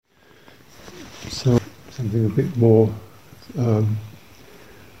So something a bit more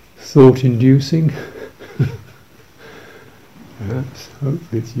thought-inducing, perhaps.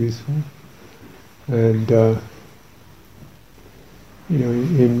 Hopefully it's useful. And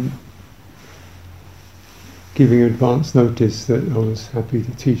in giving advance notice that I was happy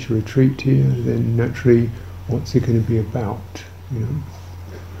to teach a retreat here, then naturally, what's it going to be about?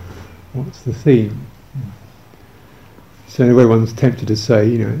 What's the theme? So everyone's tempted to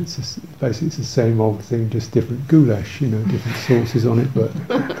say, basically it's the same old thing, just different goulash, different sauces on it, but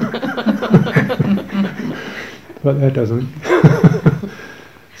but that doesn't.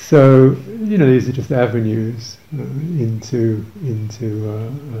 So these are just avenues into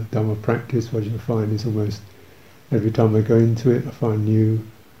Dhamma practice. What you find is almost every time I go into it, I find new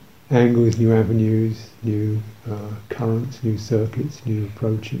angles, new avenues, new currents, new circuits, new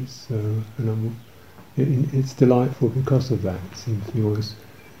approaches. And it's delightful because of that. It seems to me always,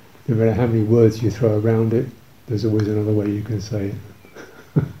 no matter how many words you throw around it, there's always another way you can say it.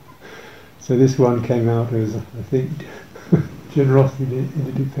 So this one came out as, I think, generosity and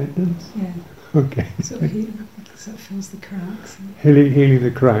interdependence. Yeah. Okay. So it fills the cracks. Healing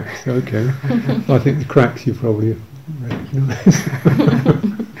the cracks. Okay. I think the cracks you probably recognise.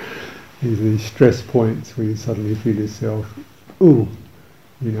 These are these stress points where you suddenly feel yourself, ooh,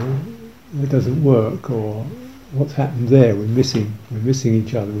 it doesn't work, or what's happened there? We're missing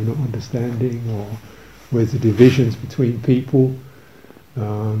each other. We're not understanding, or where's the divisions between people?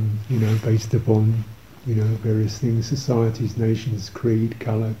 Based upon various things: societies, nations, creed,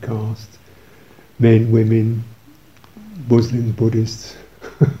 colour, caste, men, women, Muslims, Buddhists,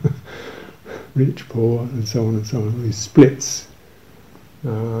 rich, poor, and so on and so on. These splits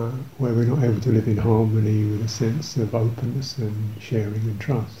where we're not able to live in harmony with a sense of openness and sharing and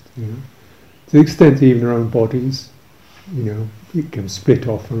trust. To the extent even our own bodies, it can split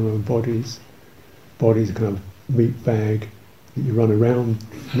off from our own bodies. Bodies are kind of meat bag that you run around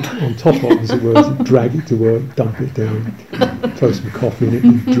on top of, as it were, drag it to work, dump it down, throw some coffee in it,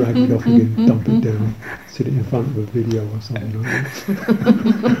 and drag it off again, dump it down, sit it in front of a video or something like that.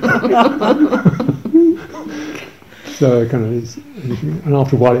 So it kind of is, and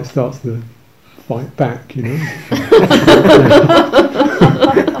after a while it starts to fight back,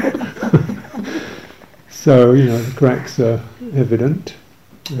 So, the cracks are evident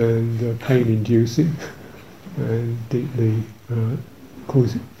and pain-inducing and deeply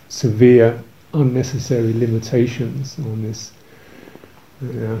cause severe, unnecessary limitations on this.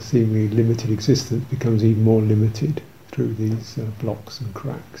 Our seemingly limited existence becomes even more limited through these blocks and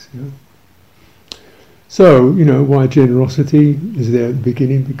cracks. So, why generosity is there at the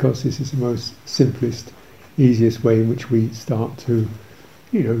beginning? Because this is the most simplest, easiest way in which we start to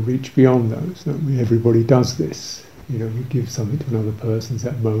reach beyond those. Everybody does this. We give something to another person. At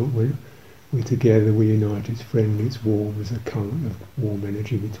that moment we're together, we're united, it's friendly, it's warm, there's a current of warm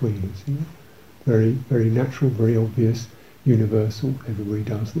energy between us. Very, very natural, very obvious, universal. Everybody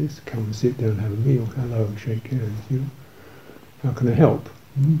does this. Come and sit down, have a meal. Hello, shake hands. How can I help?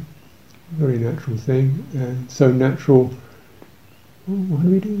 Very natural thing, and so natural. Why do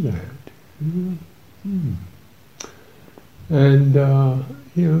we do that? And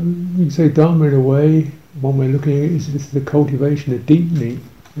you can say Dharma in a way. One way of looking at it is the cultivation, the deepening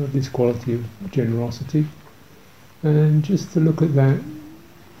of this quality of generosity. And just to look at that,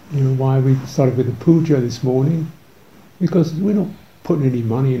 why we started with the puja this morning, because we're not putting any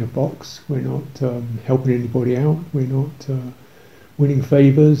money in a box. We're not helping anybody out. We're not winning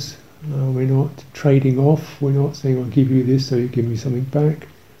favours. We're not trading off. We're not saying, I'll give you this so you give me something back.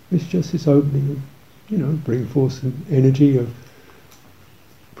 It's just this opening of, bring forth some energy of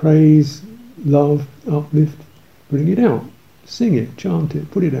praise, love, uplift, bring it out. Sing it, chant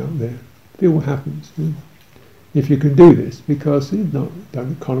it, put it out there. Feel what happens. If you can do this, because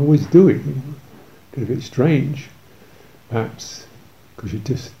can't always do it. It's a bit strange, perhaps, because you're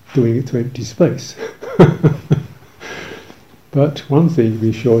just doing it to empty space. But one thing to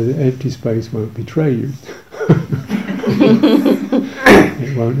be sure is that empty space won't betray you.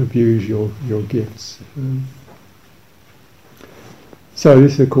 It won't abuse your gifts. So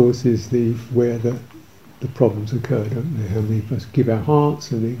this, of course, is where the problems occur, don't they? How many of us give our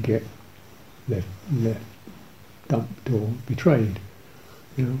hearts and then get left dumped or betrayed?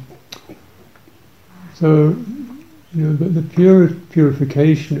 So, but the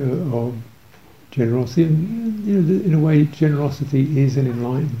purification of generosity, in a way, generosity is an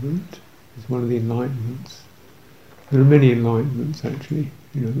enlightenment. It's one of the enlightenments. There are many enlightenments, actually,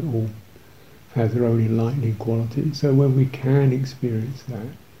 that all have their own enlightening quality. So when we can experience that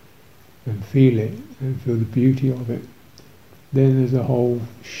and feel it and feel the beauty of it, then there's a whole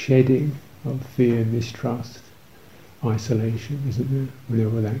shedding of fear, mistrust, isolation, isn't there?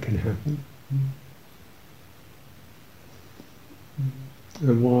 Whenever that can happen.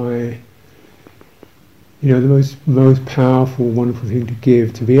 And why, the most powerful, wonderful thing to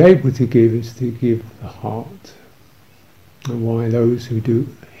give, to be able to give, is to give the heart. And why those who do,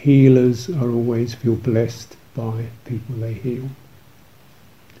 healers, are always feel blessed by people they heal.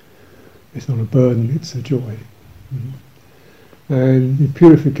 It's not a burden, it's a joy. And the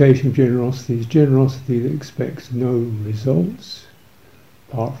purification of generosity is generosity that expects no results,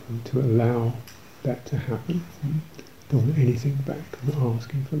 apart from to allow that to happen. Don't want anything back, I'm not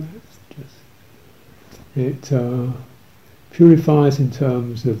asking for that. It purifies in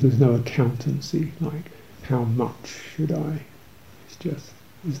terms of there's no accountancy, like how much should I?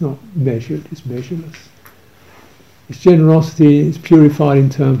 It's not measured, it's measureless. It's generosity, it's purified in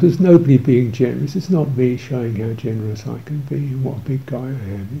terms, there's nobody being generous. It's not me showing how generous I can be and what a big guy I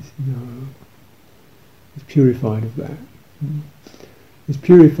am. It's purified of that. It's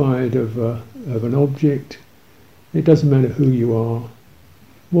purified of an object. It doesn't matter who you are,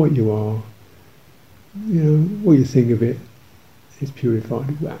 what you are, what you think of it. It's purified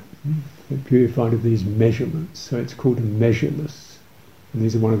of that. It's purified of these measurements. So it's called a measureless. And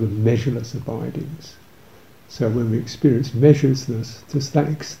these are one of the measureless abidings. So when we experience measurelessness, to that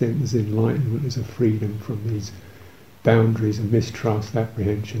extent there's enlightenment, there's a freedom from these boundaries of mistrust,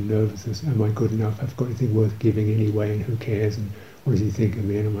 apprehension, nervousness. Am I good enough? Have I got anything worth giving anyway? And who cares? And what does he think of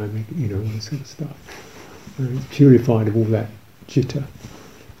me? And am I making, all this sort of stuff. And it's purified of all that jitter.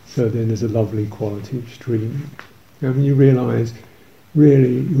 So then there's a lovely quality of streaming. And when you realise,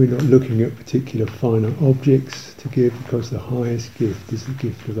 really, we're not looking at particular finite objects to give, because the highest gift is the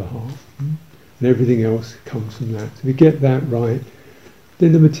gift of the heart. And everything else comes from that. So if we get that right,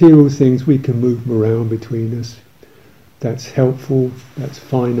 then the material things, we can move them around between us. That's helpful, that's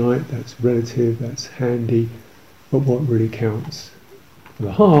finite, that's relative, that's handy. But what really counts for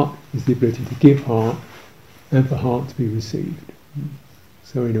the heart is the ability to give heart and for heart to be received.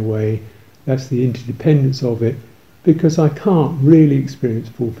 So in a way, that's the interdependence of it, because I can't really experience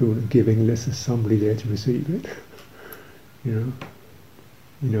fulfillment of giving unless there's somebody there to receive it.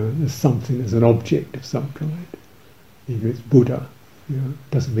 There's something, there's an object of some kind. Even it's Buddha,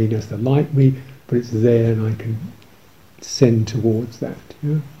 doesn't mean it has to like me, but it's there and I can send towards that.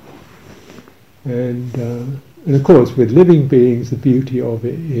 And of course, with living beings, the beauty of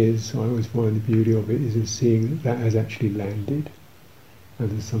it is, I always find the beauty of it is in seeing that has actually landed, and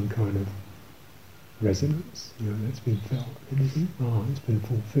there's some kind of resonance, that's been felt. It's been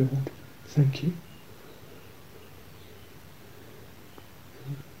fulfilled. Thank you.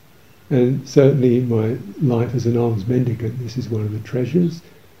 And certainly in my life as an alms mendicant, this is one of the treasures.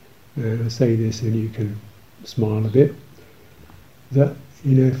 And I say this and you can smile a bit. That,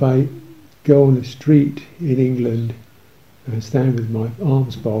 if I go on the street in England and stand with my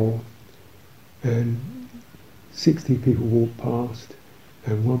alms bowl and 60 people walk past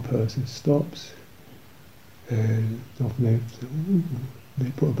and one person stops and often they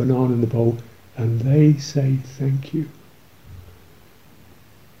put a banana in the bowl and they say thank you.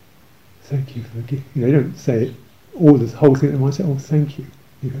 Thank you for the gift. They don't say it, all the whole thing. They might say, "Oh, thank you."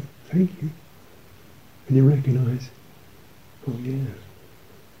 You go, "Thank you," and you recognise, oh yeah,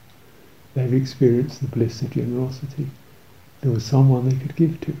 they've experienced the bliss of generosity. There was someone they could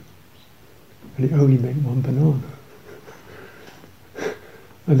give to, and it only meant one banana.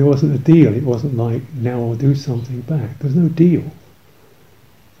 And there wasn't a deal. It wasn't like, now I'll do something back. There was no deal.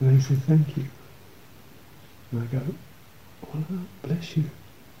 And they said, "Thank you," and I go, "Oh, bless you."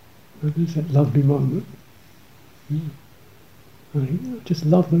 And there's that lovely moment. I just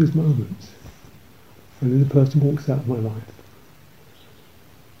love those moments. And then the person walks out of my life.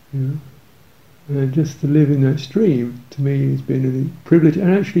 And just to live in that stream, to me, has been a privilege,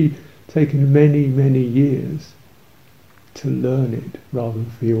 and actually taken many, many years to learn it, rather than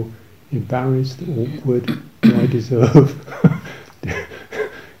feel embarrassed, awkward, I deserve,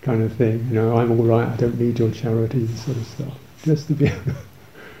 kind of thing. I'm all right, I don't need your charity, this sort of stuff. Just to be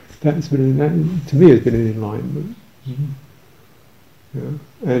that's been, that to me, has been an enlightenment. And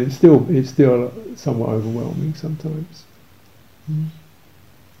it's still somewhat overwhelming sometimes.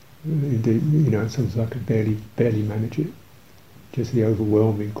 Indeed, sometimes I can barely manage it. Just the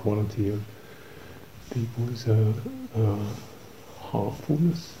overwhelming quality of people's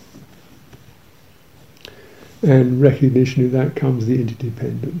heartfulness. And recognition of that comes the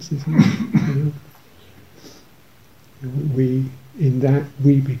interdependence, isn't it?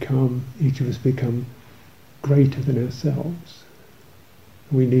 Each of us become greater than ourselves.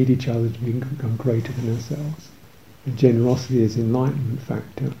 We need each other to become greater than ourselves. And generosity is enlightenment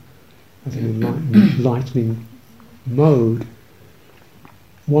factor. as an enlightening mode.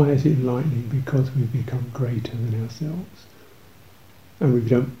 Why is it enlightening? Because we've become greater than ourselves. And we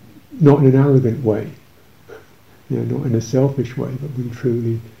don't, not in an arrogant way, not in a selfish way, but we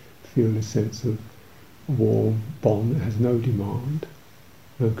truly feel a sense of warm bond that has no demand,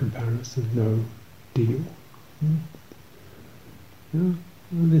 no comparison, no deal. And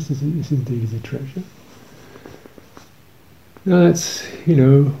this indeed is a treasure. Now that's,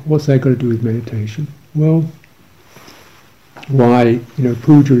 what's that got to do with meditation? Well, why,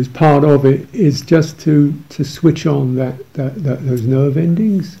 puja is part of it is just to switch on those nerve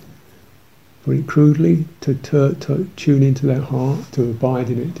endings, put it crudely, to tune into that heart, to abide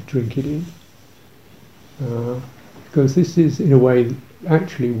in it, to drink it in. Because this is, in a way,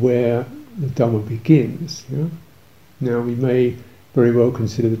 actually where the Dhamma begins. Now we may very well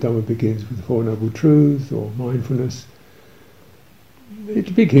consider the Dhamma begins with the Four Noble Truths or mindfulness.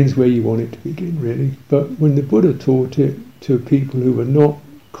 It begins where you want it to begin, really. But when the Buddha taught it to people who were not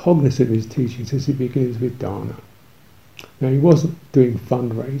cognizant of his teachings, it begins with dana. Now he wasn't doing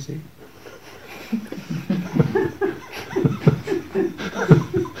fundraising.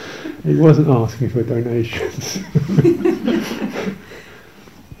 He wasn't asking for donations.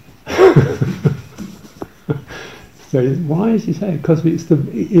 So why is he saying? Because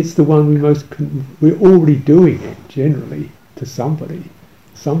it's the one we're already doing it generally to somebody,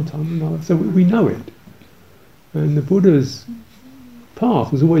 sometime or another. So we know it. And the Buddha's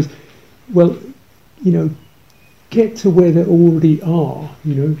path was always, get to where they already are,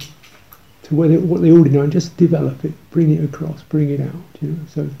 to what they already know, and just develop it, bring it across, bring it out.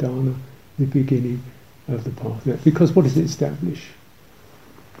 So dana, the beginning of the path. Because what does it establish?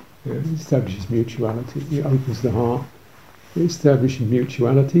 It establishes mutuality. It opens the heart. It establishes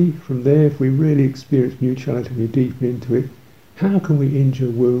mutuality. From there, if we really experience mutuality, we're deep into it. How can we injure,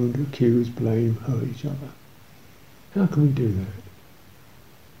 wound, accuse, blame, hurt each other? How can we do that?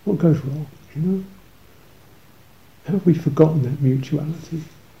 What goes wrong? How have we forgotten that mutuality?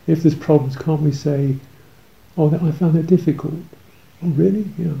 If there's problems, can't we say, "Oh, I found that difficult." "Oh, really?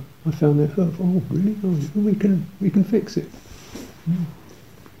 Yeah, I found that hurtful." "Oh, really? Oh, well, we can fix it."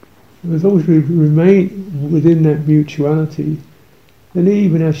 As long as we remain within that mutuality, then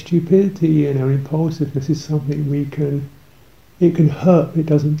even our stupidity and our impulsiveness is something it can hurt, it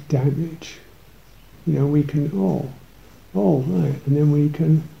doesn't damage. We can, right, and then we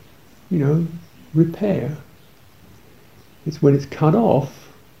can, repair. It's when it's cut off,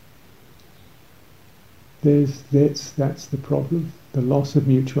 that's the problem. The loss of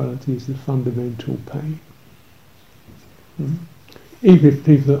mutuality is the fundamental pain. Even if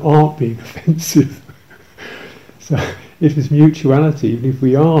people aren't being offensive. So if there's mutuality, even if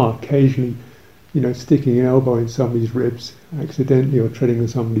we are occasionally, sticking an elbow in somebody's ribs accidentally or treading on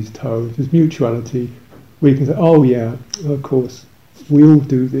somebody's toe, if there's mutuality, we can say, "Oh yeah, of course, we all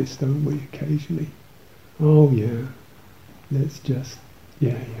do this, don't we, occasionally? Oh yeah, let's just, we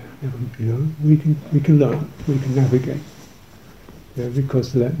can learn, we can navigate."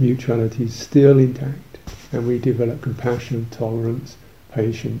 Because that mutuality is still intact, and we develop compassion, tolerance,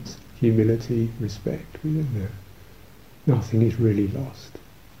 patience, humility, respect within there. Nothing is really lost.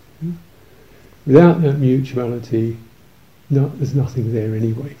 Without that mutuality, there's nothing there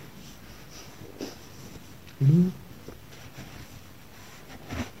anyway. And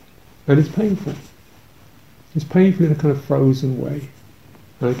it's painful. It's painful in a kind of frozen way.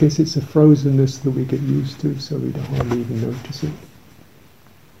 And I guess it's a frozenness that we get used to, so we don't hardly even notice it.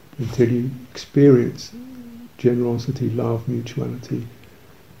 Until you experience generosity, love, mutuality,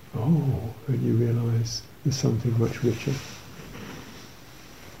 and you realise there's something much richer.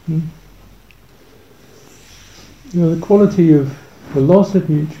 The quality of the loss of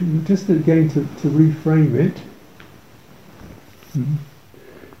mutuality, just again to reframe it,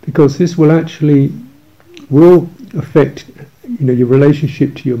 because this will affect your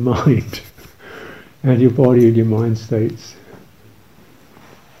relationship to your mind and your body and your mind states.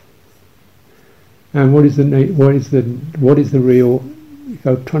 And what is the real? If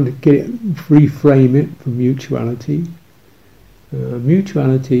I'm trying to reframe it from mutuality.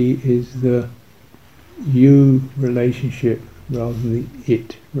 Mutuality is the you relationship rather than the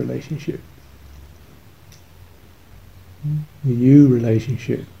it relationship. The you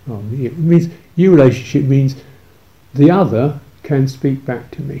relationship rather than the it. It means you relationship means the other can speak back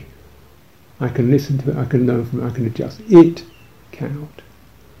to me. I can listen to it. I can learn from it. I can adjust. It cannot.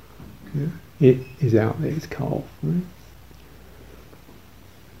 Yeah? It is out there. It's cold. Right?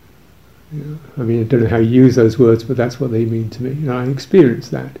 Yeah. I mean, I don't know how you use those words, but that's what they mean to me. And I experience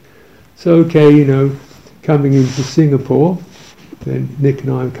that. So, coming into Singapore, Then Nick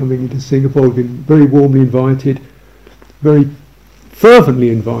and I are coming into Singapore. We've been very warmly invited, very fervently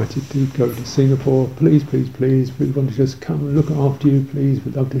invited to go to Singapore. Please, please, please, we want to just come and look after you, please.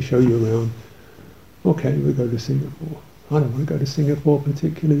 We'd love to show you around. Okay, we'll go to Singapore. I don't want to go to Singapore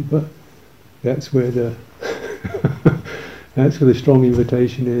particularly, but that's where the that's where the strong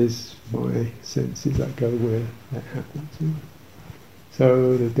invitation is. My sense is I go where that happens.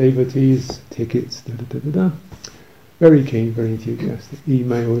 So the devotees, tickets, da da da da da. Very keen, very enthusiastic.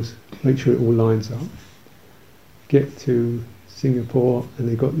 Emails, make sure it all lines up. Get to Singapore, and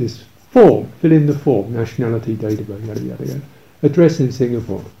they got this form. Fill in the form, nationality, database, yada yada yada. Address in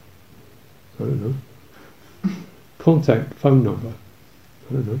Singapore. I don't know. Contact phone number.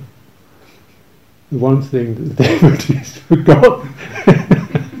 I don't know. The one thing that the devotees forgot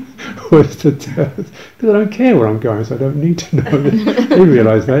was to tell us, because I don't care where I'm going, so I don't need to know. They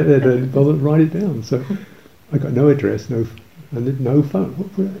realise that, they don't bother to write it down. So I got no address, no phone.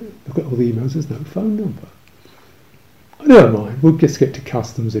 I've got all the emails, there's no phone number. Never mind, we'll just get to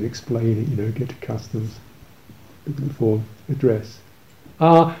customs and explain it, get to customs. Look at the form, address.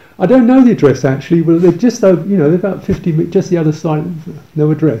 I don't know the address actually. Well, they're just they're about 50 meters, just the other side.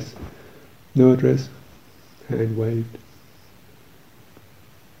 No address. No address. Hand waved.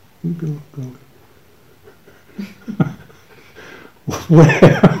 Go.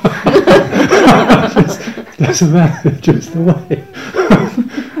 Where? Doesn't matter. Just away.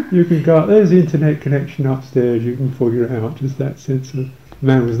 You can go. There's the internet connection upstairs. You can figure it out. Just that sense of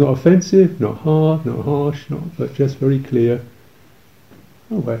man was not offensive, not hard, not harsh, but just very clear.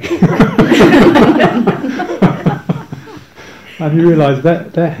 Away. And you realise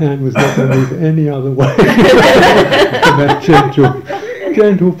that hand was not going to move any other way than that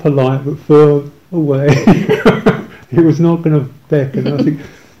gentle, polite but firm away. It was not going to beckon. I think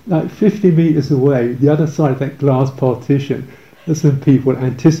like 50 metres away, the other side of that glass partition, there's some people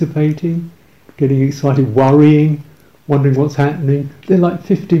anticipating, getting excited, worrying, wondering what's happening. They're like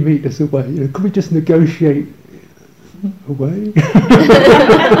 50 metres away. Could we just negotiate away?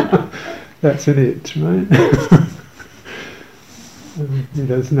 That's an it, right?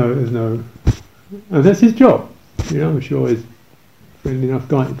 There's no, and that's his job. I'm sure he's a friendly enough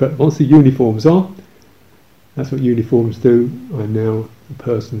guy. But once the uniform's on, that's what uniforms do. I'm now the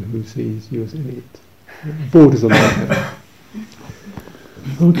person who sees you as an it. Borders on that.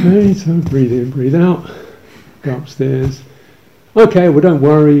 Okay, so breathe in, breathe out. Go upstairs. Okay, well don't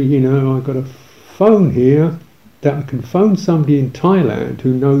worry. I've got a phone here that I can phone somebody in Thailand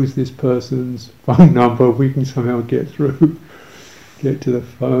who knows this person's phone number. We can somehow get through. Get to the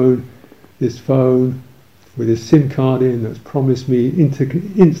phone, this phone with a SIM card in that's promised me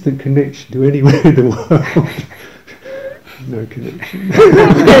instant connection to anywhere in the world. No connection.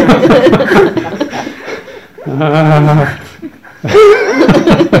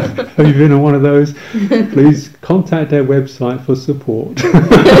 Have you been on one of those? Please contact our website for support.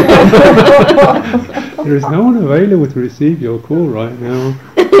 There is no one available to receive your call right now.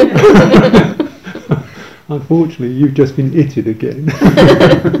 Unfortunately, you've just been itted again.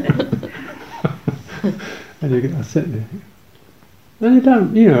 And you're going to sit there. And you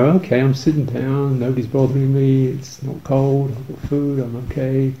don't, okay, I'm sitting down, nobody's bothering me, it's not cold, I've got food, I'm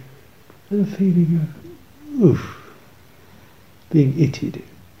okay. And the feeling of, being itted,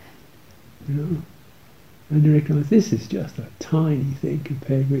 And you recognise this is just a tiny thing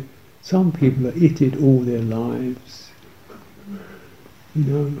compared with some people are itted all their lives,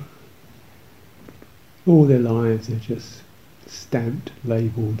 All their lives are just stamped,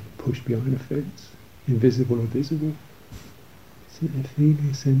 labelled, pushed behind a fence, invisible or visible. So they're feeling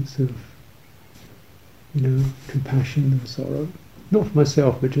a sense of, compassion and sorrow. Not for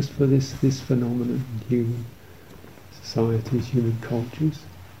myself, but just for this phenomenon in human societies, human cultures.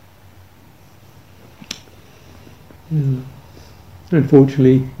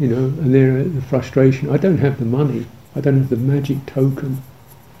 Unfortunately, and there the frustration. I don't have the money. I don't have the magic token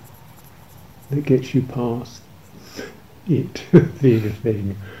that gets you past it being a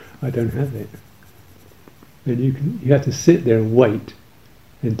thing. I don't have it. And you have to sit there and wait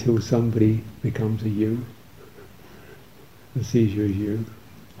until somebody becomes a you and sees you as you.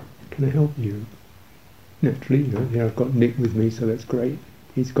 Can I help you? Naturally, I've got Nick with me, so that's great.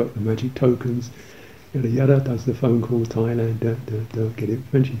 He's got the magic tokens. Yada yada, does the phone call, Thailand, get it.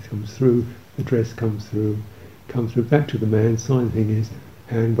 Eventually comes through, address comes through, back to the man, sign thing is,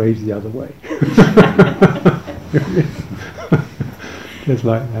 hand waves the other way. Just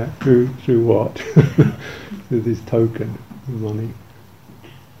like that. Through what? Through this token, the money.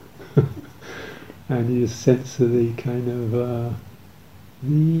 And you just sense of the kind of,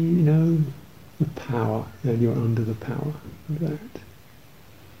 the the power, and you're under the power of that.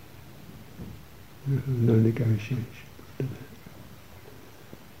 No negotiation.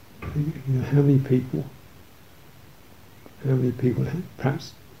 How many people,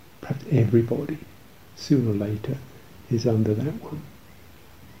 perhaps everybody, sooner or later, is under that one.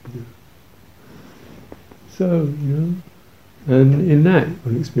 So, and in that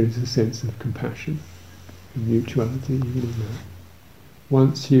one experiences a sense of compassion and mutuality, even in that.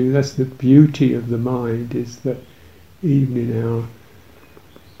 That's the beauty of the mind, is that even in our,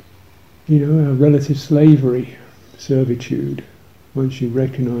 our relative slavery, servitude, once you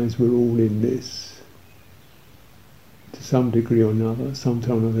recognise we're all in this, to some degree or another,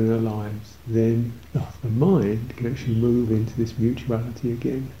 sometime or another in our lives, then the mind can actually move into this mutuality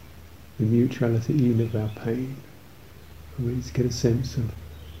again, the mutuality even of our pain. We get a sense of,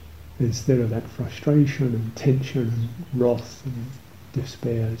 instead of that frustration and tension and wrath and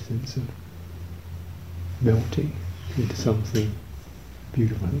despair, a sense of melting into something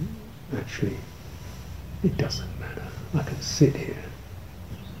beautiful. Actually, it doesn't matter. I can sit here.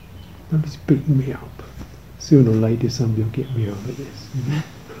 Nobody's beating me up. Sooner or later somebody will get me out of this.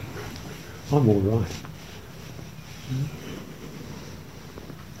 I'm all right.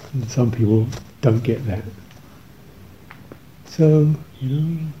 And some people don't get that. So,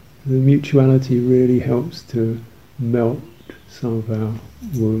 the mutuality really helps to melt some of our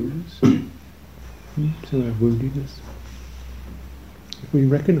wounds, some of our woundedness, if we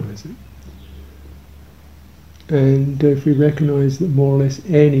recognise it. And if we recognise that more or less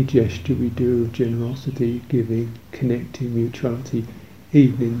any gesture we do of generosity, giving, connecting, mutuality,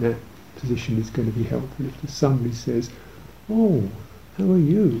 even in that position is going to be helpful. If somebody says, "Oh, how are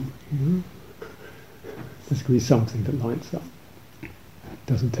you?" There's going to be something that lights up. It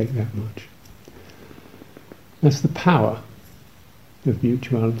doesn't take that much. That's the power of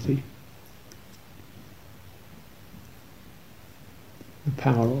mutuality. The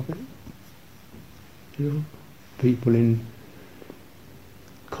power of it. People in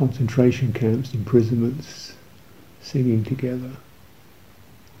concentration camps, imprisonments, singing together,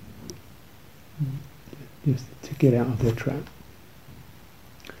 just to get out of their trap.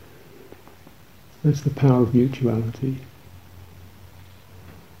 That's the power of mutuality.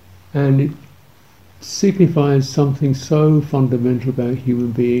 And it signifies something so fundamental about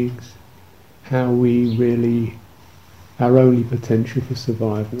human beings, how we really, our only potential for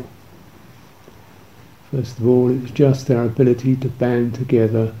survival. First of all, it's just our ability to band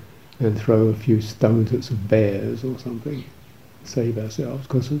together and throw a few stones at some bears or something, save ourselves,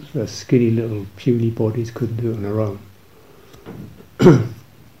 because our skinny little puny bodies couldn't do it on our own.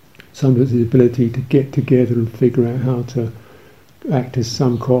 Sometimes the ability to get together and figure out how to act as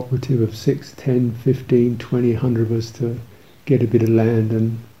some cooperative of 6, 10, 15, 20, 100 of us to get a bit of land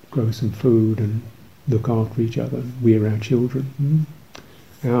and grow some food and look after each other. We're our children.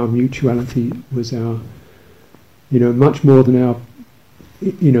 Our mutuality was our, much more than our,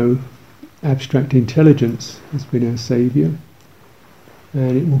 abstract intelligence has been our saviour,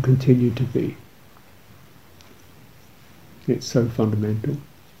 and it will continue to be. It's so fundamental.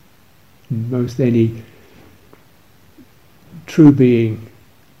 Most any true being,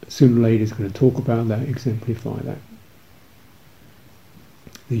 sooner or later, is going to talk about that, exemplify that.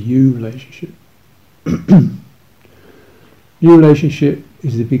 The you relationship. You relationship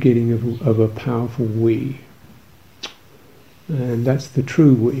is the beginning of a powerful we. And that's the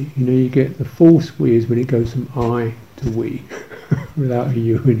true we. You get the false we is when it goes from I to we, without a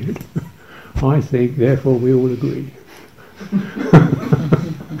you in it. I think, therefore we all agree.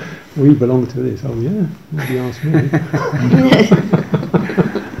 We belong to this. Oh yeah, nobody asked me.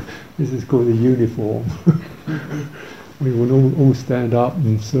 This is called the uniform. We will all stand up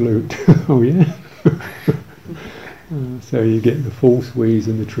and salute. Oh yeah. So you get the false we's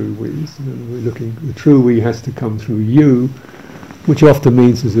and the true we's. The true we has to come through you, which often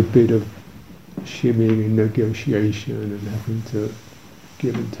means there's a bit of shimmying and negotiation and having to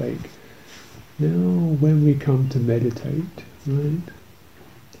give and take. Now, when we come to meditate, right?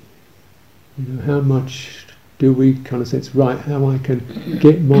 How much do we kind of sense, right, how I can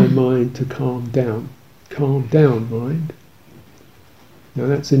get my mind to calm down. Calm down, mind. Now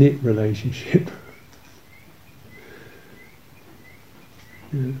that's an it relationship.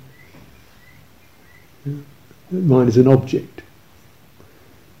 Mind is an object.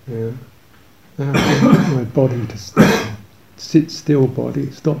 My body to stop. Sit still,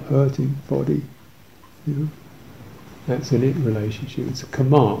 body. Stop hurting, body. That's an it relationship. It's a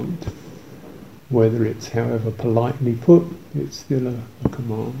command. Whether it's however politely put, it's still a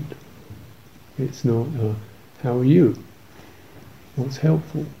command. It's not how are you? What's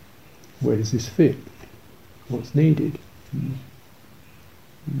helpful? Where does this fit? What's needed?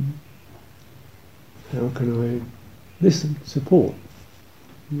 How can I listen, support?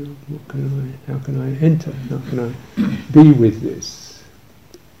 How can I enter? How can I be with this?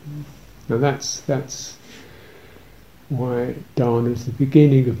 Now that's why dharana is the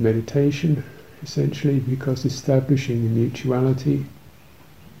beginning of meditation, essentially, because establishing the mutuality.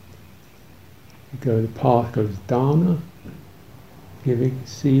 The path goes dharana, giving,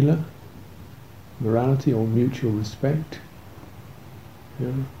 sila, morality or mutual respect,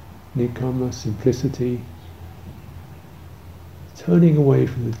 nikkama, simplicity, turning away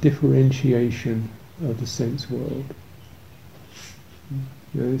from the differentiation of the sense world.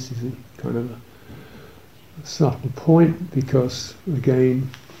 This is a kind of a subtle point, because again,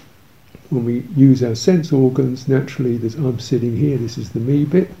 when we use our sense organs, naturally I'm sitting here, this is the me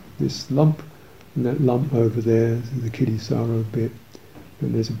bit, this lump, and that lump over there is the Kiddisara bit,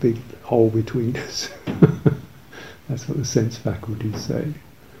 and there's a big hole between us. That's what the sense faculties say.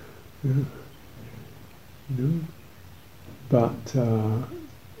 But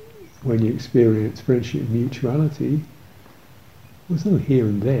when you experience friendship and mutuality, there's no here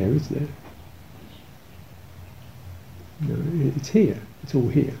and there, is there? It's here. It's all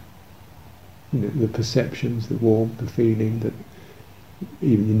here. The perceptions, the warmth, the feeling, that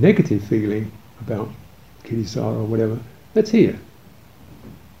even the negative feeling about Kiddisara or whatever, that's here.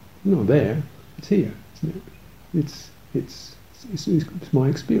 It's not there. It's here, isn't it? It's my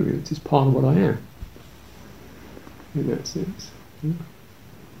experience. It's part of what I am. In that sense.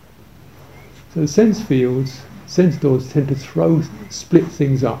 So sense fields, sense doors tend to split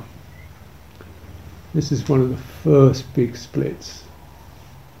things up. This is one of the first big splits.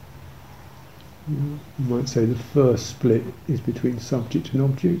 You might say the first split is between subject and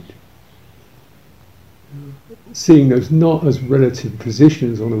object. Seeing those not as relative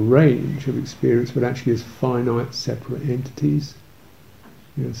positions on a range of experience, but actually as finite, separate entities.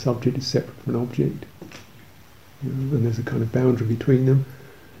 Subject is separate from an object. And there's a kind of boundary between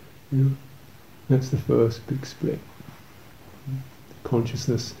them. That's the first big split.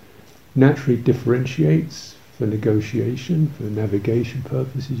 Consciousness naturally differentiates for negotiation, for navigation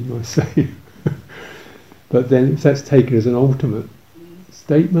purposes, you might say. But then, if that's taken as an ultimate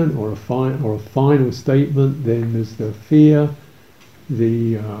statement or a final statement, then there's the fear,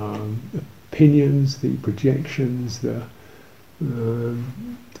 the opinions, the projections, the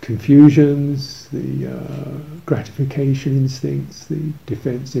confusions, the gratification instincts, the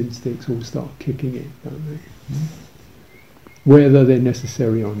defense instincts all start kicking in, don't they? Whether they're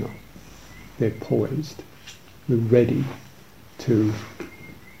necessary or not. They're poised. We're ready to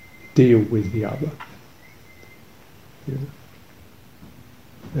deal with the other.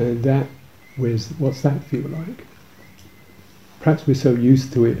 And what's that feel like? Perhaps we're so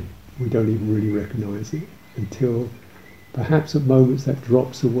used to it, we don't even really recognise it until perhaps at moments that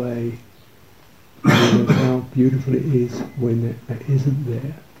drops away, and realize how beautiful it is when that isn't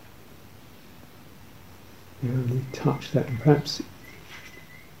there. We touch that, and perhaps,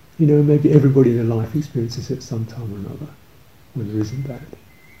 maybe everybody in their life experiences it some time or another, when there isn't that.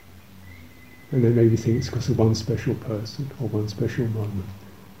 And then maybe think it's because of one special person or one special moment.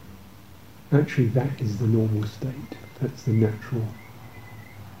 Actually, that is the normal state. That's the natural.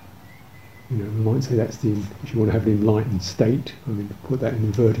 We might say that's if you want to have an enlightened state, put that in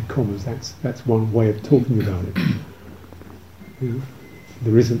inverted commas, that's one way of talking about it.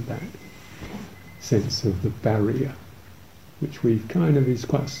 There isn't that sense of the barrier, which we kind of is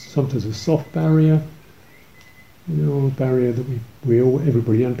quite sometimes a soft barrier, a barrier that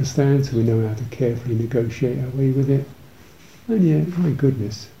everybody understands, so we know how to carefully negotiate our way with it. And yet, my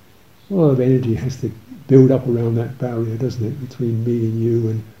goodness, a lot of energy has to build up around that barrier, doesn't it, between me and you,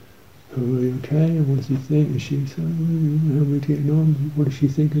 and are we okay? And what does he think? Is she so? How are we getting on? What does she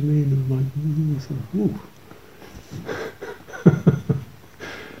think of me? And I'm like, ooh.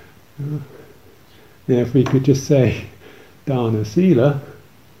 If we could just say, dharana, sila,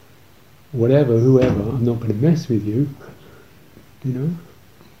 whatever, whoever, I'm not going to mess with you.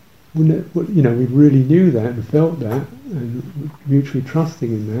 We really knew that and felt that, and mutually trusting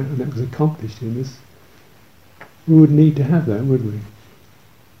in that, and that was accomplished in us. We wouldn't need to have that, would we?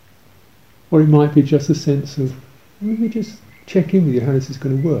 Or it might be just a sense of, let me just check in with you how this is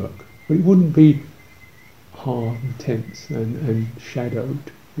going to work. But it wouldn't be hard and tense and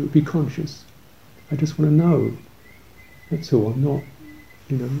shadowed. It would be conscious. I just want to know. That's all. I'm not,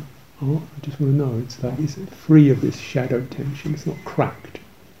 I just want to know. It's like, it's free of this shadow tension. It's not cracked.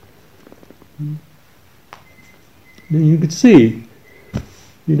 Now you could see,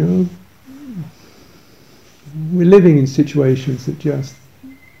 we're living in situations that just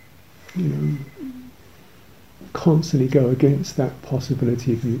you know, constantly go against that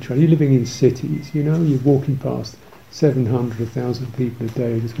possibility of mutuality. You're living in cities, you know, you're walking past 700, 1,000 people a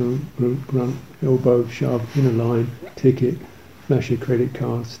day, just run, elbow, shove, in a line, ticket, flash your credit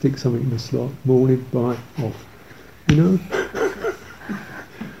card, stick something in the slot, morning, bye, off. You know?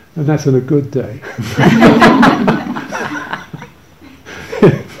 And that's on a good day.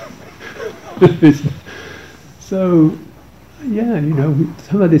 So, yeah, you know,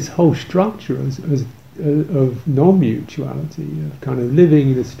 some of this whole structure of non-mutuality, of kind of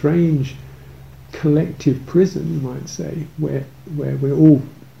living in a strange collective prison, you might say, where we're all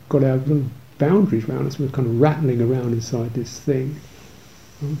got our little boundaries around us, we're kind of rattling around inside this thing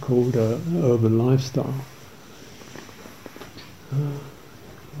called urban lifestyle.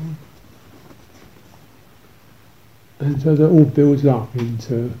 And so that all builds up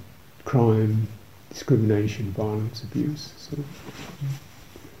into crime, discrimination, violence, abuse. So,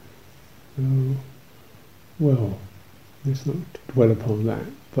 well, let's not dwell upon that,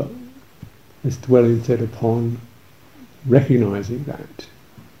 but let's dwell instead upon recognising that.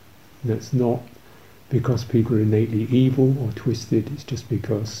 That's not because people are innately evil or twisted, it's just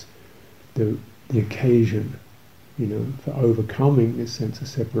because the occasion, you know, for overcoming this sense of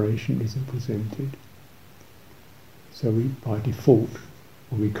separation isn't presented. So we, by default,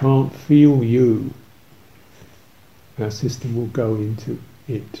 when we can't feel you, our system will go into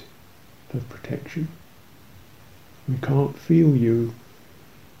it for protection. We can't feel you,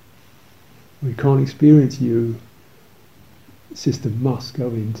 we can't experience you, the system must go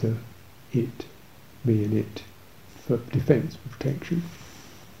into it, me and it, for defence, for protection.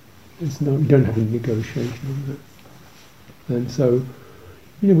 You don't have any negotiation on that. And so,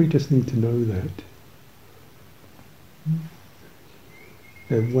 you know, we just need to know that.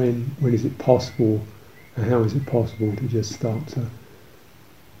 And when is it possible, and how is it possible to just start to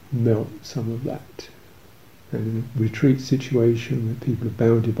melt some of that? And in a retreat situation where people are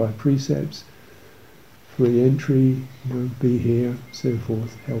bounded by precepts, free entry, you know, be here, so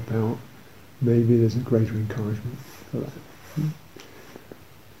forth, help out, maybe there's a greater encouragement for that.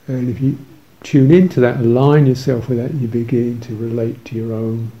 And if you tune into that, align yourself with that, you begin to relate to your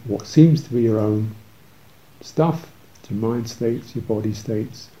own, what seems to be your own stuff, your mind states, your body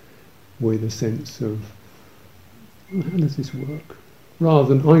states, with a sense of, well, how does this work? Rather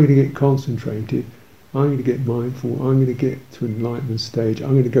than, I'm going to get concentrated, I'm going to get mindful, I'm going to get to enlightenment stage,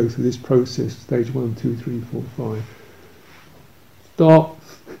 I'm going to go through this process, stage 1, 2, 3, 4, 5. Stop!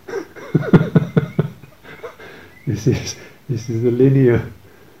 This is the linear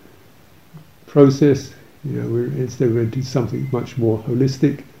process. You know, instead we're going to do something much more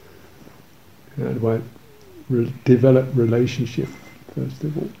holistic. How do I develop relationship, first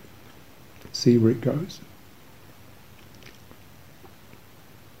of all? See where it goes.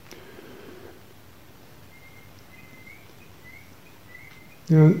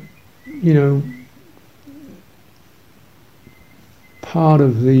 Now, you know, part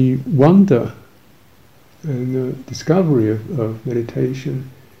of the wonder and the discovery of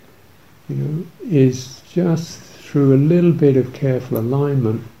meditation, you know, is just through a little bit of careful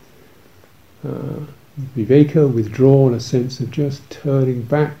alignment, viveka, withdrawal, a sense of just turning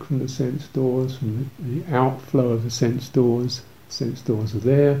back from the sense doors, from the outflow of the sense doors. Sense doors are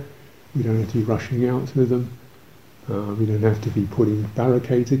there, we don't have to be rushing out through them. We don't have to be putting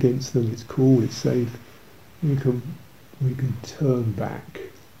barricades against them. It's cool, it's safe. We can turn back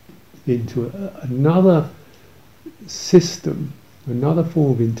into another system, another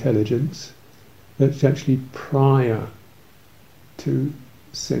form of intelligence that's actually prior to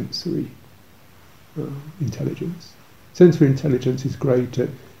sensory intelligence. Sensory intelligence is great at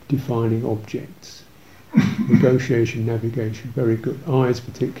defining objects. Negotiation, navigation, very good. Eyes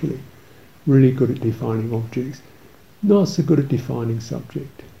particularly, really good at defining objects. Not so good at defining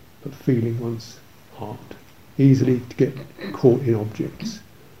subject, but feeling one's heart. Easily to get caught in objects.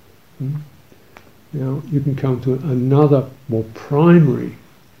 Now, you can come to another more primary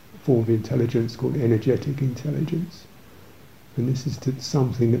form of intelligence called energetic intelligence. And this is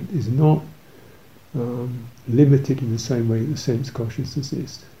something that is not limited in the same way that the sense consciousness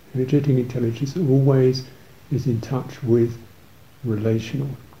is. Energetic intelligence always is in touch with relational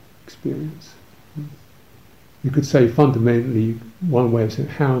experience. You could say fundamentally, one way of saying,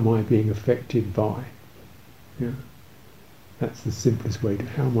 how am I being affected by? Yeah. That's the simplest way to,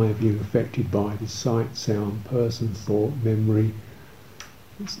 how am I being affected by the sight, sound, person, thought, memory,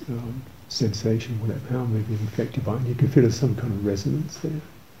 sensation, whatever, how am I being affected by it? And you can feel there's some kind of resonance there,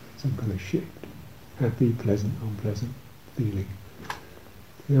 some kind of shift. Happy, pleasant, unpleasant feeling.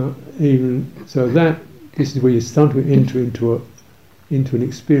 Now, even so, this is where you start to enter into into an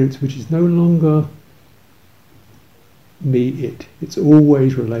experience which is no longer me, it. It's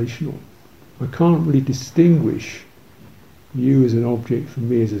always relational. I can't really distinguish you as an object from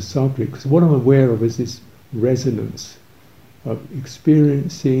me as a subject, because what I'm aware of is this resonance of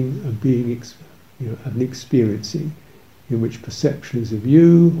experiencing and being, an experiencing in which perceptions of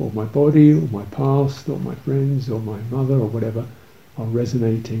you, or my body, or my past, or my friends, or my mother, or whatever, are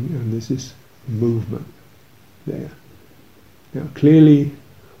resonating, and there's this movement there. Now, clearly,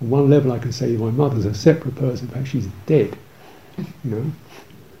 on one level, I can say my mother's a separate person. In fact, she's dead. On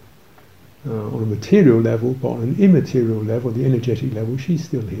a material level, but on an immaterial level, the energetic level, she's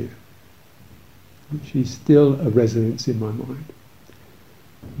still here. She's still a resonance in my mind.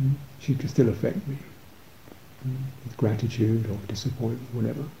 She can still affect me with gratitude or disappointment,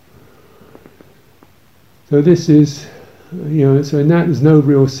 whatever. So this is, so in that there's no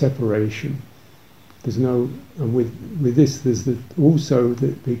real separation. There's no, and with this there's also the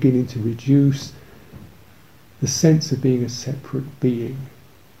beginning to reduce the sense of being a separate being,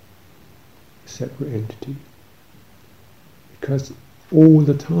 a separate entity. Because all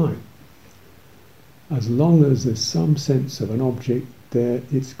the time, as long as there's some sense of an object there,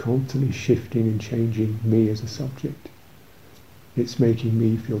 it's constantly shifting and changing me as a subject. It's making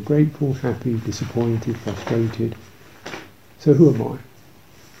me feel grateful, happy, disappointed, frustrated. So who am I?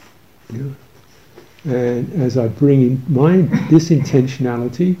 And as I bring in this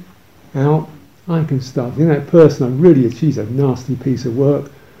intentionality out, I can start. That person, she's a nasty piece of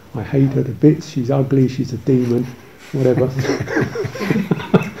work. I hate her to bits. She's ugly. She's a demon. Whatever.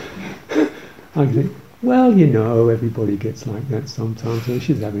 I can think, well, everybody gets like that sometimes. And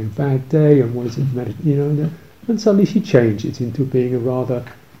she's having a bad day, and what does it matter? And suddenly she changes into being a rather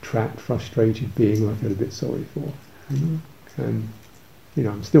trapped, frustrated being who I feel a bit sorry for. And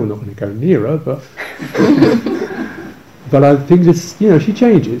I'm still not going to go near her, but but I think it's she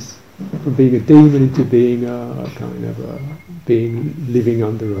changes from being a demon into being a kind of being living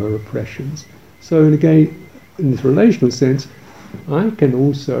under her oppressions. So again, in this relational sense, I can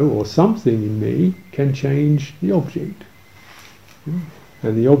also, or something in me, can change the object,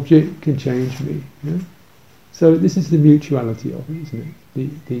 and the object can change me. So this is the mutuality of it, isn't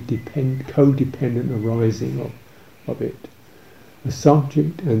it? The codependent arising of it. The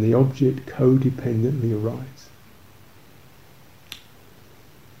subject and the object codependently arise.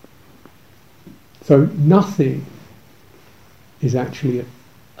 So nothing is actually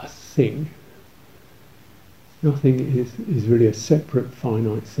a thing. Nothing is really a separate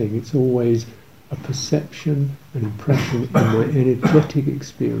finite thing. It's always a perception, an impression in my energetic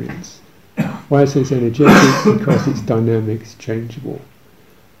experience. Why I say it's energetic? Because it's dynamic, it's changeable.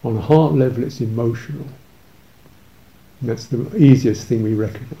 On a heart level, it's emotional. And that's the easiest thing we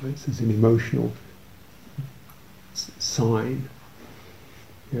recognise as an emotional sign.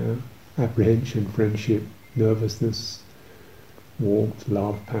 Apprehension, friendship, nervousness, warmth,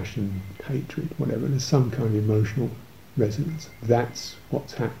 love, passion, hatred, whatever. There's some kind of emotional resonance. That's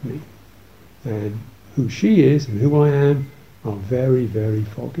what's happening. And who she is and who I am are very, very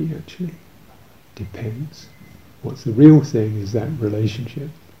foggy, actually. Depends. What's the real thing is that relationship.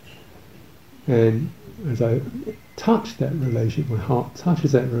 And as I touch that relationship, my heart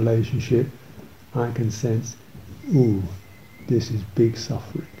touches that relationship, I can sense, ooh, this is big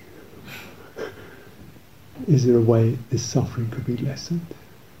suffering. Is there a way this suffering could be lessened?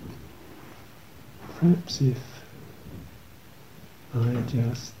 Perhaps if I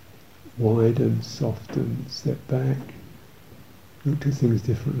just widen, soften, step back, look to things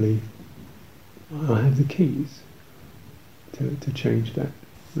differently, I have the keys to change that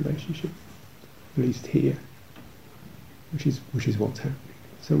relationship, at least here, which is what's happening.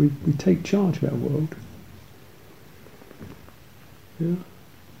 So we take charge of our world. Yeah.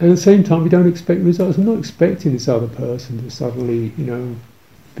 And at the same time, we don't expect results. I'm not expecting this other person to suddenly,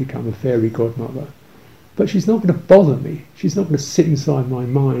 become a fairy godmother. But she's not going to bother me. She's not going to sit inside my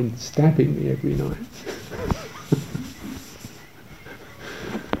mind stabbing me every night.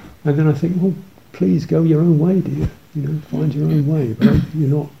 And then I think, well, please go your own way, dear. Find your own way. But you're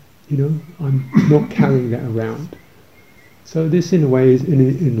not, I'm not carrying that around. So this, in a way, is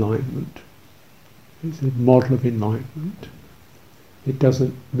enlightenment. It's a model of enlightenment. It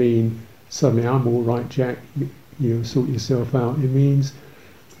doesn't mean suddenly I'm all right, Jack. Sort yourself out. It means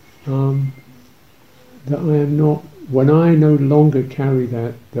that I am not. When I no longer carry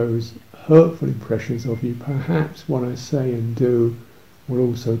those hurtful impressions of you, perhaps what I say and do will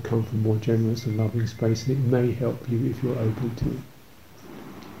also come from more generous and loving space, and it may help you if you're open to it.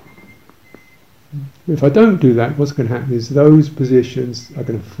 If I don't do that, what's going to happen is those positions are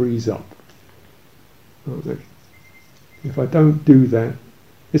going to freeze up, aren't they? If I don't do that,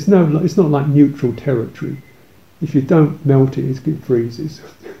 it's not like neutral territory. If you don't melt it, it freezes.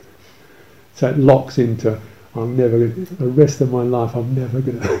 So it locks into, I'm never going to, the rest of my life I'm never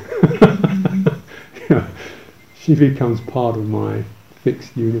going to. You know, she becomes part of my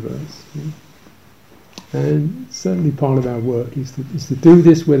fixed universe. You know. And certainly part of our work is to do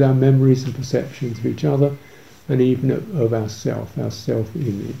this with our memories and perceptions of each other, and even of our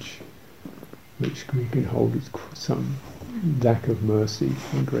self-image, which we can hold as some lack of mercy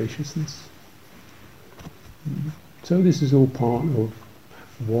and graciousness. So this is all part of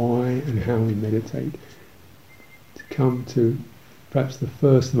why and how we meditate, to come to perhaps the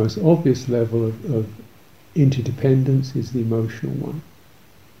first, the most obvious level of interdependence is the emotional one.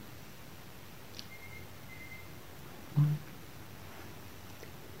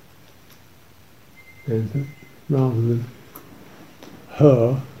 And rather than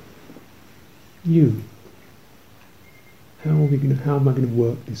her, you. How am I going to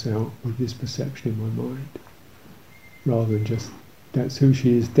work this out with this perception in my mind? Rather than just, that's who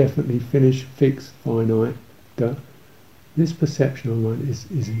she is, definitely finished, fixed, finite. This perception of mine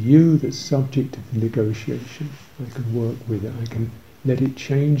is a you that's subject to negotiation. I can work with it, I can let it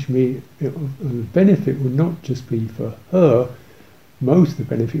change me. And the benefit will not just be for her, most of the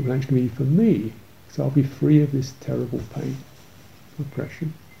benefit will actually be for me. So I'll be free of this terrible pain,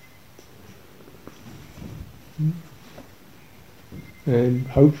 oppression. And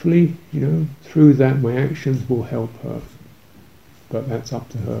hopefully, through that my actions will help her. But that's up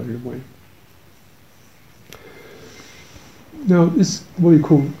to her in a way. Now this, what we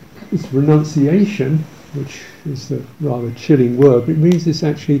call this renunciation, which is a rather chilling word, but it means it's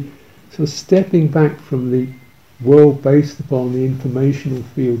actually sort of stepping back from the world based upon the informational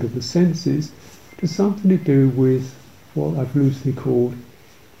field of the senses to something to do with what I've loosely called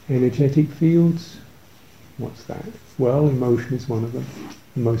energetic fields. What's that? Well, emotion is one of them,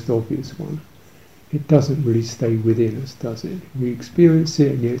 the most obvious one. It doesn't really stay within us, does it? We experience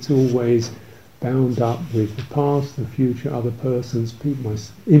it, and yet it's always bound up with the past, the future, other persons, people,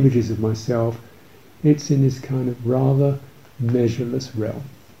 images of myself. It's in this kind of rather measureless realm.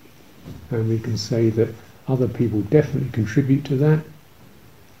 And we can say that other people definitely contribute to that,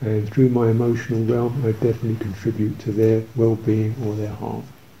 and through my emotional realm I definitely contribute to their well-being or their harm.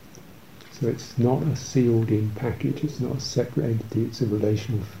 So it's not a sealed-in package, it's not a separate entity, it's a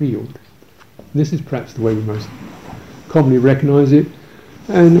relational field. This is perhaps the way we most commonly recognise it,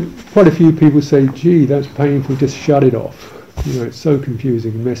 and quite a few people say, gee, that's painful, just shut it off. It's so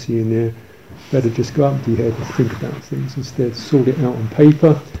confusing and messy in there, better just go up to your head and think about things instead, sort it out on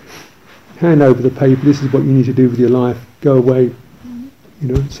paper, hand over the paper, this is what you need to do with your life, go away,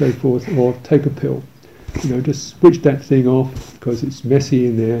 so forth, or take a pill. Just switch that thing off because it's messy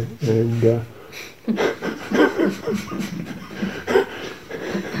in there, and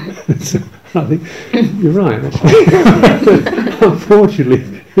so I think you're right, actually.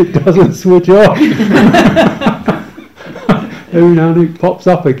 Unfortunately, it doesn't switch off. Every now and then it pops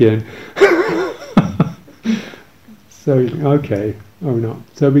up again. So, okay, not.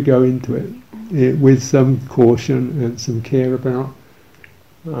 So we go into it with some caution and some care about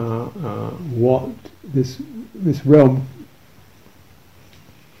what this realm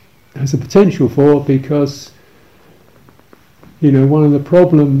has a potential for, because one of the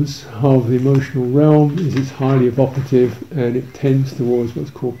problems of the emotional realm is it's highly evocative and it tends towards what's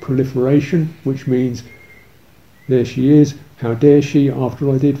called proliferation, which means there she is, how dare she, after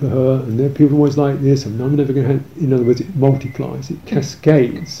all I did for her, and there are people always like this, and I'm never going to have, in other words, it multiplies, it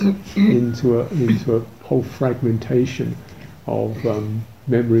cascades into a whole fragmentation of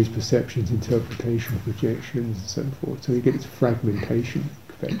memories, perceptions, interpretations, projections, and so forth. So you get this fragmentation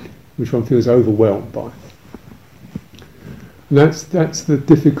effect, which one feels overwhelmed by. And that's the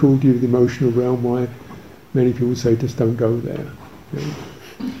difficulty of the emotional realm, why many people say just don't go there,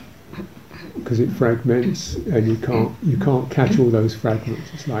 because it fragments, and you can't catch all those fragments.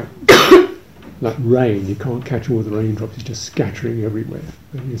 It's like rain, you can't catch all the raindrops, it's just scattering everywhere,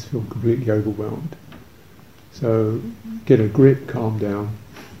 and you just feel completely overwhelmed. So get a grip, calm down.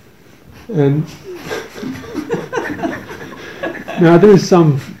 And now there is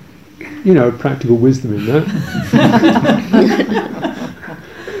some, practical wisdom in that.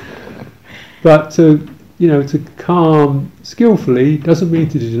 But to calm skillfully doesn't mean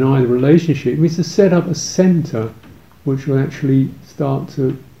to deny the relationship. It means to set up a centre which will actually start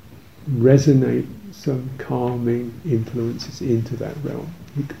to resonate some calming influences into that realm.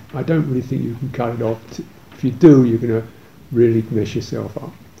 I don't really think you can cut it off. If you do, you're going to really mess yourself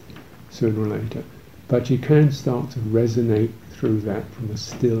up sooner or later. But you can start to resonate through that from a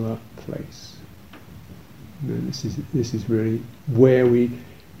stiller place. And this is really where we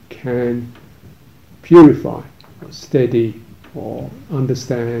can purify, or steady, or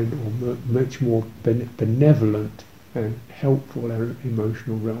understand, or much more benevolent and helpful our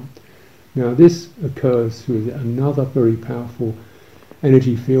emotional realm. Now this occurs through another very powerful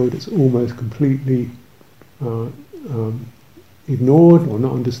energy field that's almost completely ignored or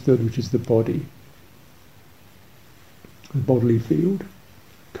not understood, which is the body, the bodily field.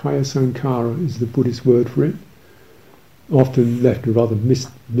 Kaya Sankara is the Buddhist word for it, often left with rather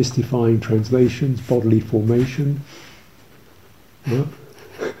mystifying translations, bodily formation. Yeah.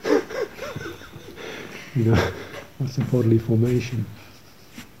 You know, what's a bodily formation?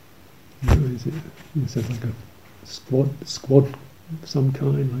 You know, is it? It sounds like a squad of some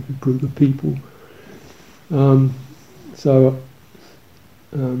kind, like a group of people.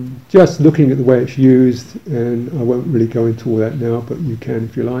 Just looking at the way it's used, and I won't really go into all that now, but you can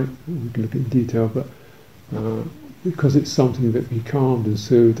if you like. We can look in detail, but because it's something that can be calmed and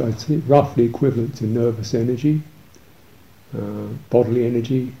soothed, I'd say roughly equivalent to nervous energy, bodily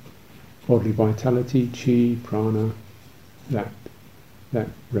energy, bodily vitality, chi, prana, that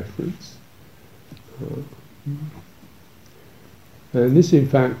reference. And this, in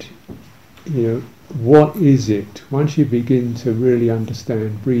fact, you know, what is it? Once you begin to really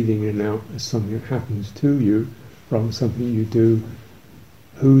understand breathing in and out as something that happens to you, rather than something you do,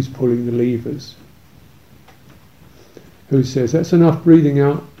 who's pulling the levers? Who says, that's enough breathing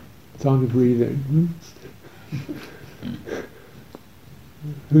out, time to breathe in?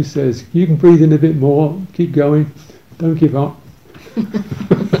 Who says, you can breathe in a bit more, keep going, don't give up?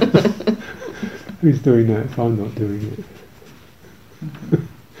 Who's doing that if I'm not doing it?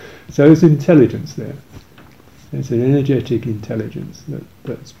 So there's intelligence there. There's an energetic intelligence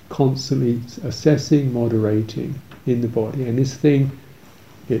that's constantly assessing, moderating in the body. And this thing,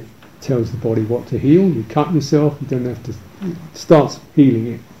 it tells the body what to heal. You cut yourself, you don't have to, it starts healing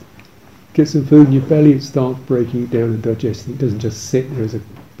it. Get some food in your belly, it starts breaking it down and digesting. It doesn't just sit there as a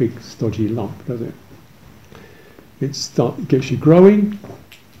big stodgy lump, does it? It gets you growing,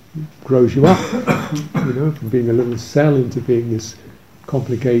 grows you up, you know, from being a little cell into being this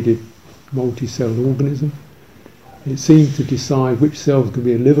complicated multi-celled organism. It seems to decide which cells could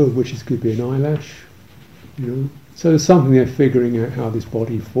be a liver, which could be an eyelash, you know. So there's something there figuring out how this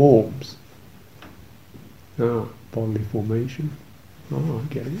body forms. Bodily formation. Oh,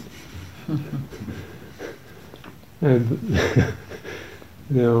 I get it. And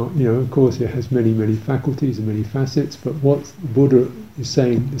now, you know, of course, it has many, many faculties and many facets. But what Buddha is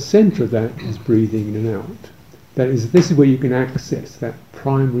saying, the centre of that is breathing in and out. This is where you can access that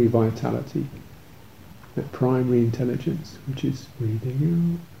primary vitality, that primary intelligence, which is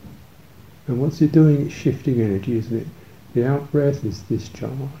breathing out. And what's it doing? It's shifting energy, isn't it? The out breath is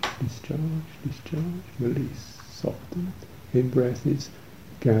discharge, discharge, discharge, release, soften. In breath is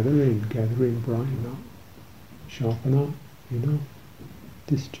gather in, brighten up, sharpen up, you know,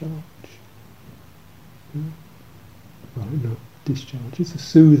 discharge. Brighten up. Discharge. It's a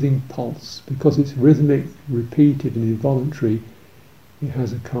soothing pulse. Because it's rhythmic, repeated and involuntary, it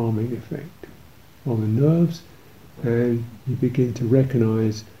has a calming effect on the nerves, and you begin to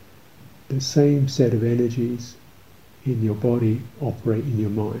recognize the same set of energies in your body operate in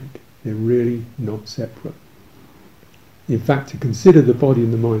your mind. They're really not separate. In fact, to consider the body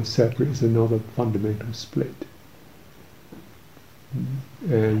and the mind separate is another fundamental split.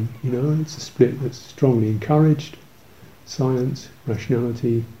 And, you know, it's a split that's strongly encouraged. Science,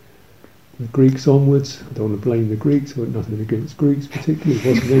 rationality, the Greeks onwards. I don't want to blame the Greeks, I've got nothing against Greeks particularly. It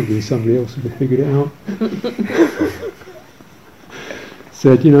wasn't them, it was somebody else who figured it out.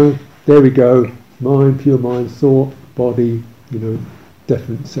 Said, you know, there we go, mind, pure mind, thought, body, you know,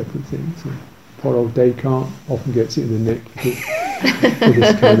 definite separate things. And poor old Descartes often gets it in the neck for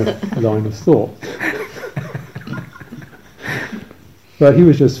this kind of line of thought. But he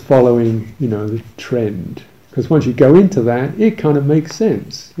was just following, you know, the trend. Because once you go into that, it kind of makes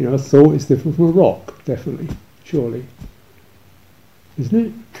sense. You know, a thought is different from a rock, definitely, surely. Isn't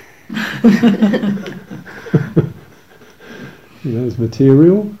it? You know, there's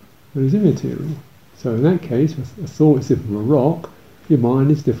material, and there's immaterial. So in that case, a thought is different from a rock, your mind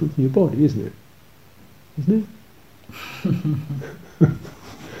is different from your body, isn't it? Isn't it?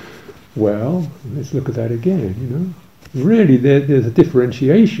 Well, let's look at that again, you know. Really, there's a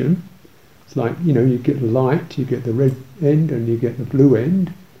differentiation. It's like, you know, you get the light, you get the red end and you get the blue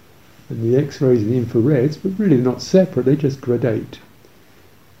end, and the X-rays and the infrareds, but really they're not separate, they just gradate.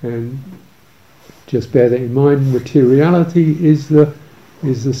 And just bear that in mind, materiality is the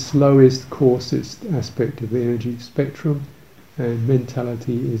slowest, coarsest aspect of the energy spectrum, and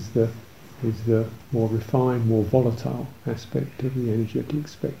mentality is the is the more refined, more volatile aspect of the energetic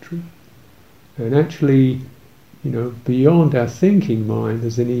spectrum. And actually, beyond our thinking mind,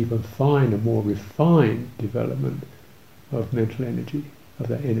 there's an even finer, more refined development of mental energy, of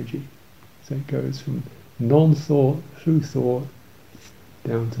that energy. So it goes from non-thought through thought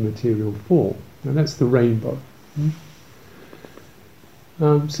down to material form. And that's the rainbow.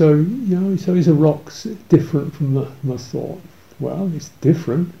 So is a rock different from a thought? Well, it's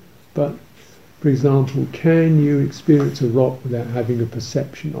different, but for example, can you experience a rock without having a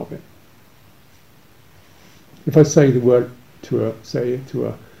perception of it? If I say the word to a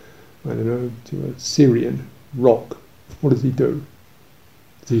Syrian, rock, what does he do?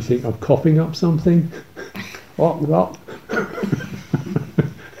 Does he think I'm coughing up something? Rock.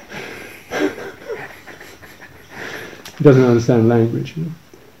 He doesn't understand language.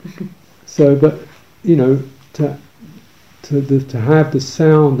 So, but to have the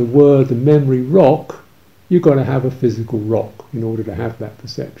sound, the word, the memory rock, you've got to have a physical rock in order to have that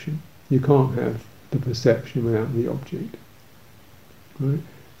perception. You can't have the perception without the object. Right?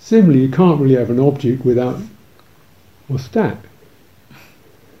 Similarly, you can't really have an object without, what's that?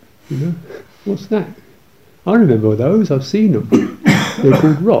 What's that? I remember those, I've seen them. They're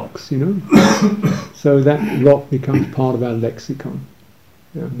called rocks, So that rock becomes part of our lexicon,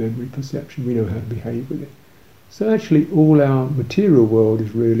 our memory perception. We know how to behave with it. So actually all our material world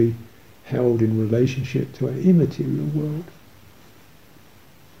is really held in relationship to our immaterial world.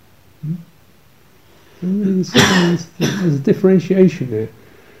 There's a differentiation there.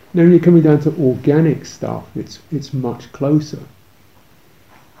 Now when you're coming down to organic stuff, it's much closer.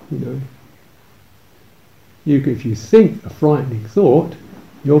 If you think a frightening thought,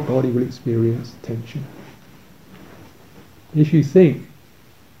 your body will experience tension. If you think,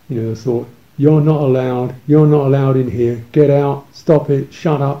 the thought, you're not allowed in here, get out, stop it,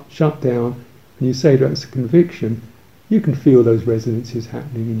 shut up, shut down, and you say that's a conviction, you can feel those resonances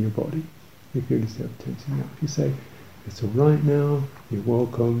happening in your body. You feel yourself tensing up. If you say, it's all right now, you're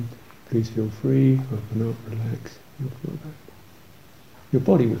welcome, please feel free, open up, relax, you'll feel that. Your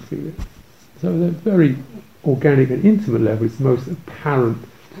body will feel it. So at a very organic and intimate level, it's the most apparent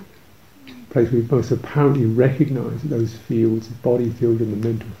place we most apparently recognise that those fields, the body field and the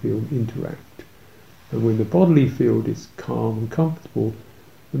mental field, interact. And when the bodily field is calm and comfortable,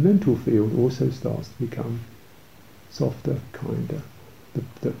 the mental field also starts to become softer, kinder.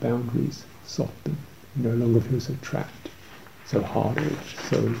 The boundaries soften. You no longer feel so trapped, so hard-edged,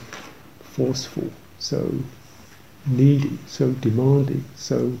 so forceful, so needy, so demanding,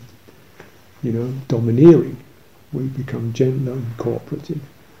 so domineering. We become gentler and cooperative.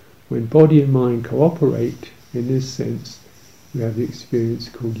 When body and mind cooperate, in this sense, we have the experience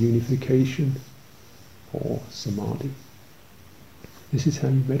called unification or samadhi. This is how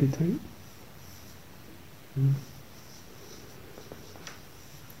you meditate.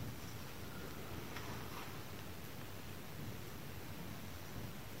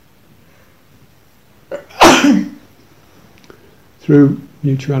 Through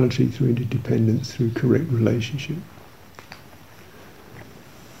mutuality, through interdependence, through correct relationship.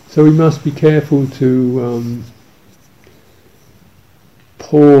 So we must be careful to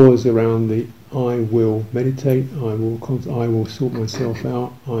pause around the I will meditate, I will sort myself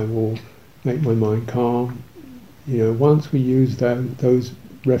out, I will make my mind calm. Once we use those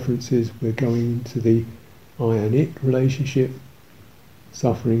references, we're going into the I and it relationship,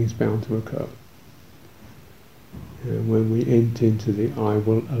 suffering is bound to occur. And when we enter into the I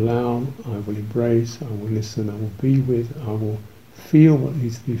will allow, I will embrace, I will listen, I will be with, I will feel what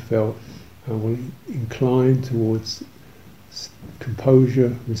needs to be felt, I will incline towards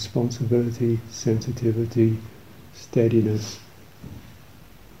composure, responsibility, sensitivity, steadiness,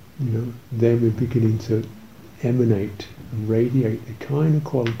 then we're beginning to emanate and radiate the kind of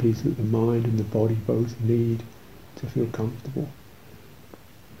qualities that the mind and the body both need to feel comfortable.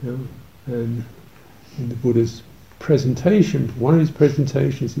 And in the Buddha's presentation, one of his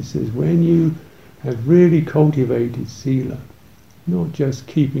presentations, he says, when you have really cultivated sila, not just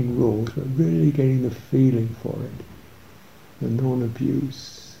keeping rules, but really getting the feeling for it, the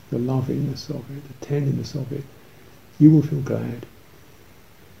non-abuse, the lovingness of it, the tenderness of it, you will feel glad.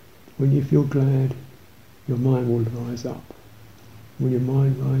 When you feel glad, your mind will rise up. When your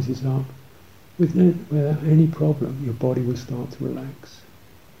mind rises up, without any problem, your body will start to relax.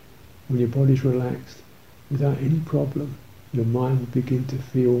 When your body's relaxed, without any problem, your mind will begin to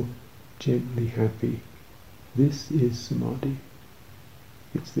feel gently happy. This is samadhi.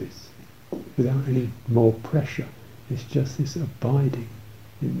 It's this. Without any more pressure. It's just this abiding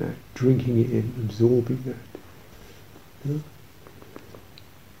in that, drinking it in, absorbing that.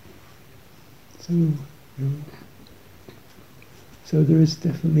 So, you know, so there is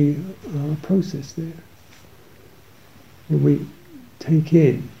definitely a process there. When we take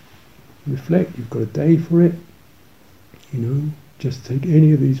in, reflect, you've got a day for it, you know, just take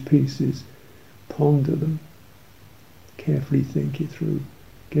any of these pieces, ponder them, carefully think it through,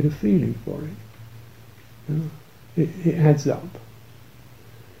 get a feeling for it. You know, it adds up.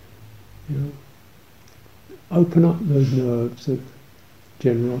 You know, open up those nerves of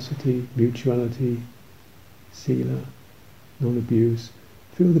generosity, mutuality, sila, non-abuse.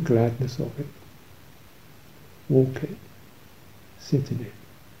 Feel the gladness of it. Walk it. Sit in it.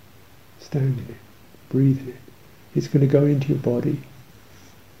 Stand in it. Breathe in it. It's going to go into your body.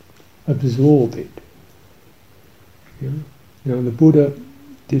 Absorb it. You know? Now the Buddha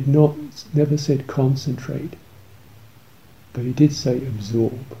never said concentrate, but he did say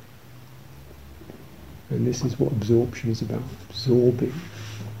absorb. And this is what absorption is about. Absorbing,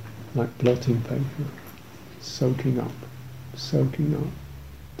 like blotting paper, soaking up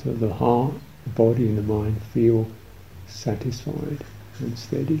till the heart, the body and the mind feel satisfied and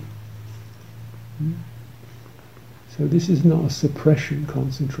steady. So this is not a suppression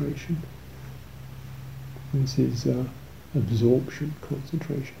concentration. This is absorption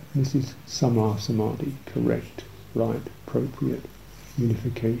concentration. This is samma samadhi, correct, right, appropriate,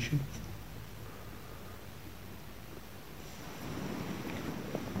 unification.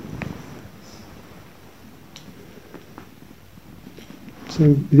 So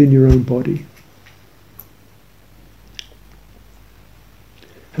within your own body,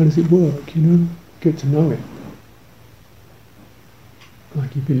 how does it work? You know, get to know it.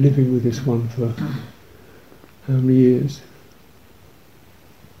 Like you've been living with this one for how many years?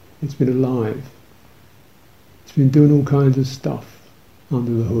 It's been alive. It's been doing all kinds of stuff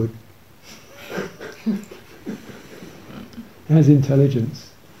under the hood. It has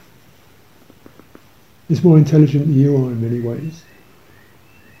intelligence. It's more intelligent than you are in many ways.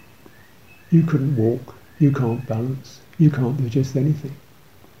 You couldn't walk, you can't balance, you can't do just anything.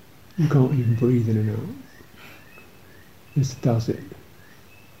 You can't even breathe in and out. This does it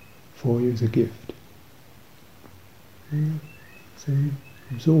for you as a gift. So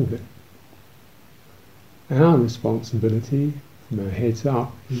absorb it. Our responsibility from our heads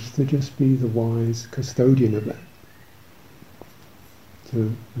up is to just be the wise custodian of that.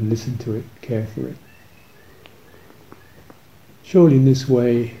 To listen to it, care for it. Surely in this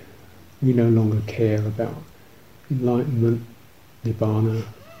way we no longer care about enlightenment, nibbana,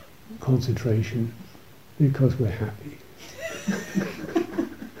 concentration, because we're happy.